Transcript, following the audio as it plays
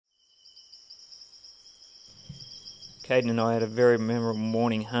Caden and I had a very memorable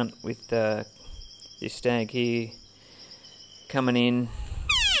morning hunt with this stag here, coming in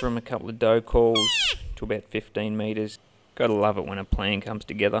from a couple of doe calls to about 15 metres. Gotta love it when a plan comes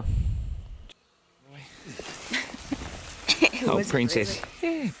together. Oh, Princess.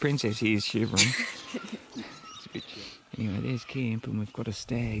 Yeah, Princess here is shivering. It's a bit chilly. Anyway, there's camp and we've got a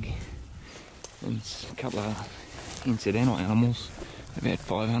stag. And it's a couple of incidental animals, about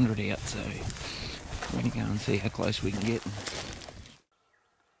 500 out, so we're going to go and see how close we can get.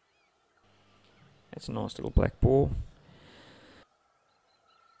 That's a nice little black boar.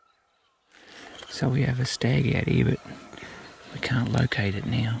 So we have a stag out here, but we can't locate it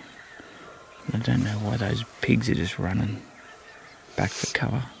now. I don't know why those pigs are just running back for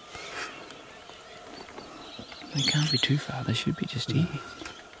cover. They can't be too far, they should be just here.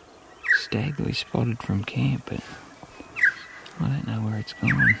 Stag that we spotted from camp, but I don't know where it's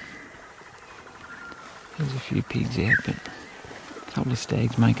gone. There's a few pigs out, but a couple of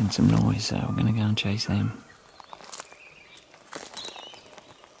stags making some noise, so we're going to go and chase them.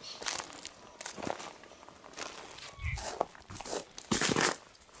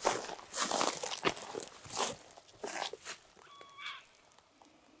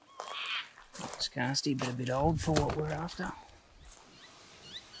 Scarsty, but a bit old for what we're after.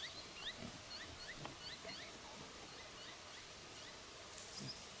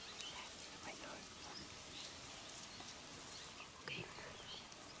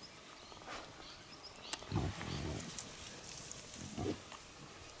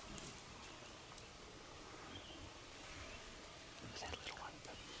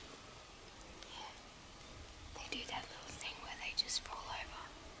 They do that little thing where they just fall over.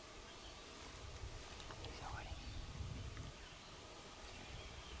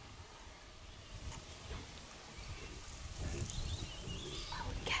 I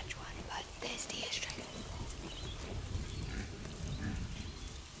would catch one, but there's the airstrip.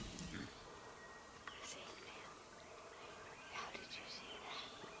 How did you see that?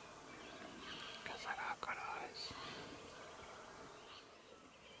 Because I've got eyes.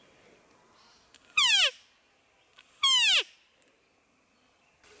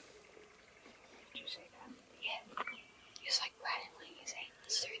 Did you see that? Yeah. He was like rattling his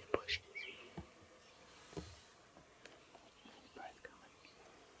antlers through the bushes. Both coming.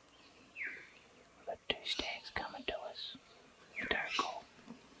 We've got two stags coming to us. Don't call.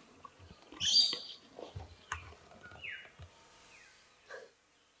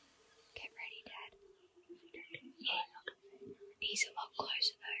 Get ready, Dad. Yeah. He's a lot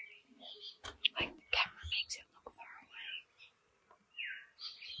closer though. Like the camera makes it look far away.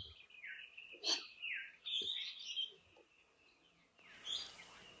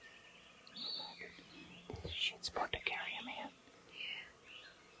 There's a shit spot to carry him out.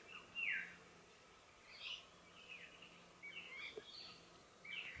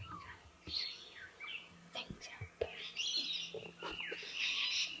 Things out there.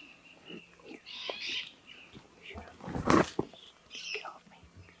 Get off me.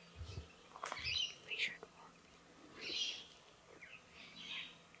 We should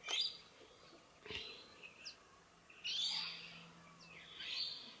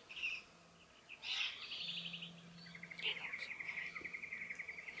He looks alright.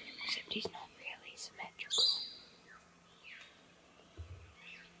 Except he's not really symmetrical.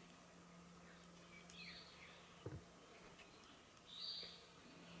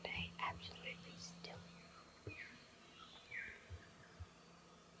 Stay absolutely still.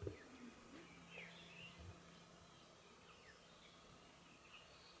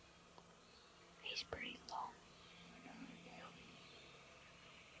 He's pretty long.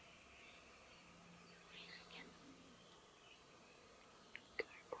 Go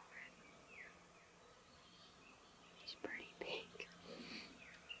for it.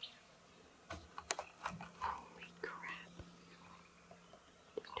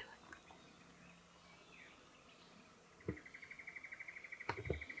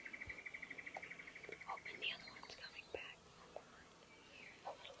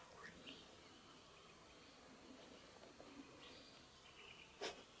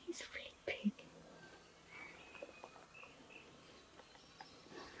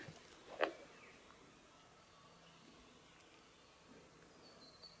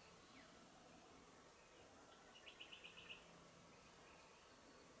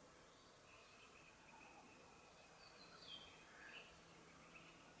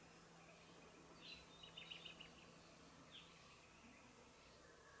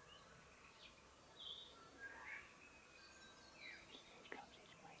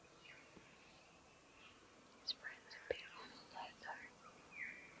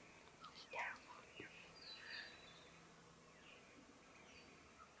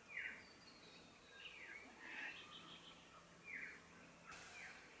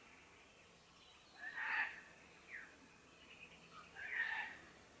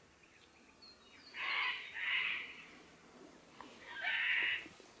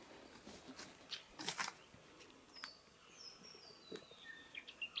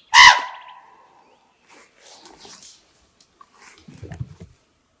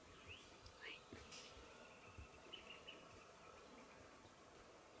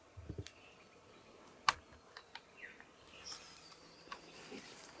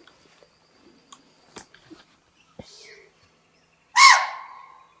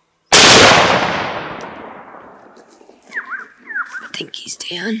 think he's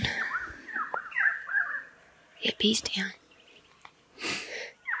down. Yep, he's down.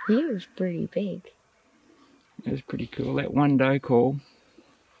 He was pretty big. It was pretty cool. That one doe call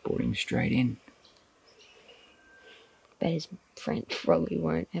brought him straight in. But his friend probably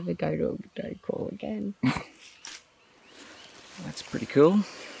won't ever go to a doe call again. That's pretty cool.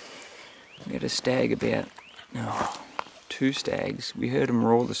 We had a stag about, 2 stags. We heard them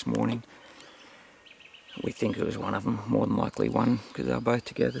roar this morning. We think it was one of them, more than likely one, because they were both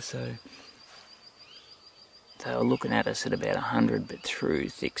together, so they were looking at us at about 100, but through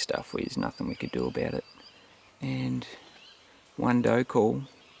thick stuff, there's nothing we could do about it. And one doe call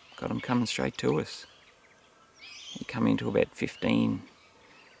got them coming straight to us. He come into about 15,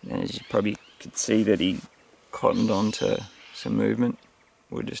 and as you probably could see that he cottoned onto some movement.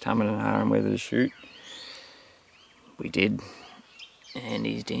 We were just humming and hawing whether to shoot. We did, and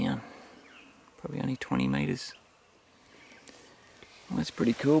he's down. Probably only 20 metres. Well, that's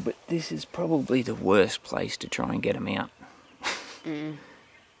pretty cool, but this is probably the worst place to try and get him out. We've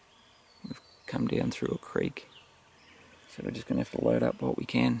come down through a creek, so we're just going to have to load up what we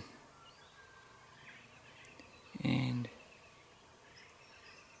can. And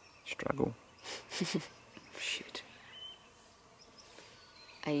struggle. Shit.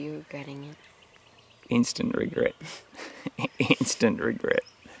 Are you regretting it? Instant regret. Instant regret.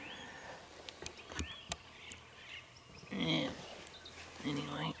 Yeah.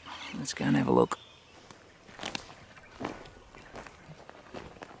 Anyway, let's go and have a look. That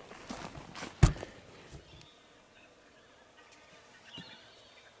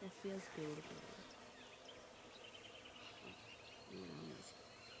feels good.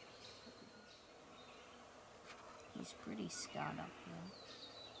 He's pretty scarred up now.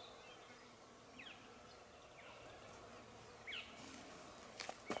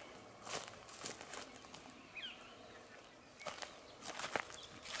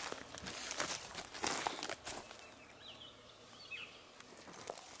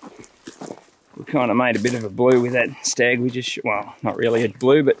 We kind of made a bit of a blue with that stag. We just, well, not really a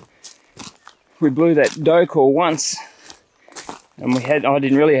blue, but we blew that doe call once, and I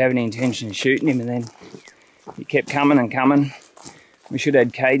didn't really have any intention of shooting him, and then he kept coming and coming. We should have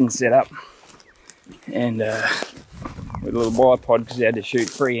had cadence set up, and with a little bipod because he had to shoot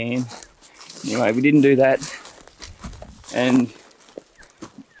freehand. Anyway, we didn't do that, and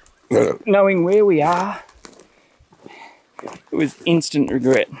knowing where we are, it was instant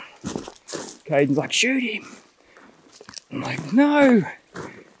regret. Caden's like, shoot him. I'm like, no.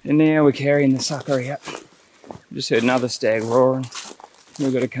 And now we're carrying the sucker out. Just heard another stag roaring.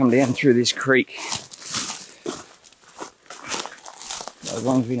 We've got to come down through this creek. So as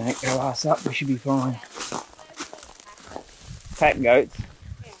long as we don't go ass up, we should be fine. Pack goats.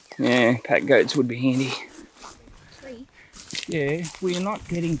 Yeah, pack goats would be handy. Yeah, we are not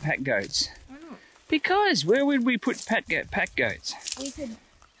getting pack goats. Why not? Because where would we put pack goats? We could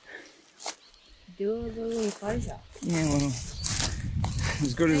do a little enclosure. Yeah, well,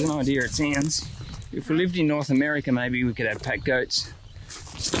 as good as an idea it sounds. If we lived in North America, maybe we could have pack goats.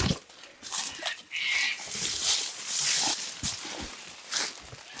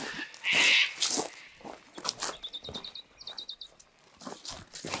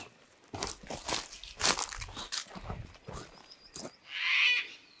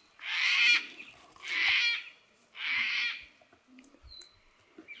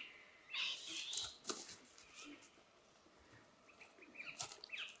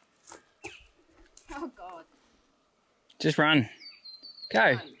 Oh God. Just run.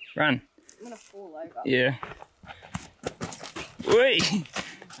 Go. Run. I'm gonna fall over. Yeah. Whee!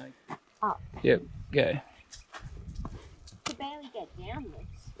 Up. Yep, go. I could barely get down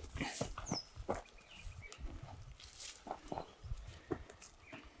this.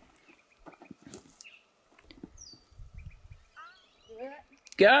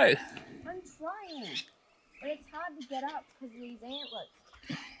 Go! I'm trying, but it's hard to get up because of these antlers.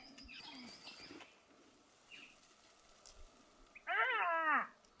 Ah!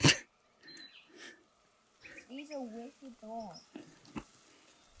 These are wicked dogs.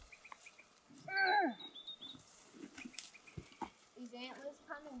 These antlers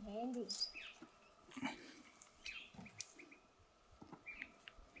come in handy.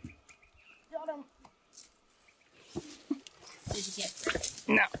 Got 'em. Did you get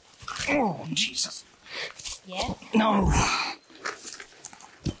them? No. Oh, Jesus. Yeah? No.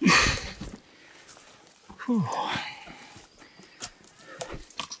 Whew.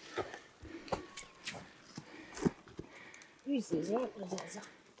 Use these antlers as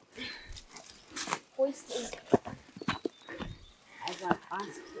oysters. As a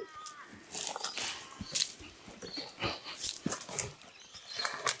ice cream.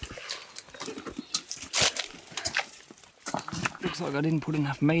 Looks like I didn't put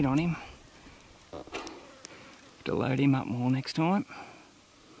enough meat on him. To load him up more next time.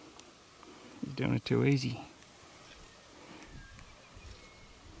 He's doing it too easy.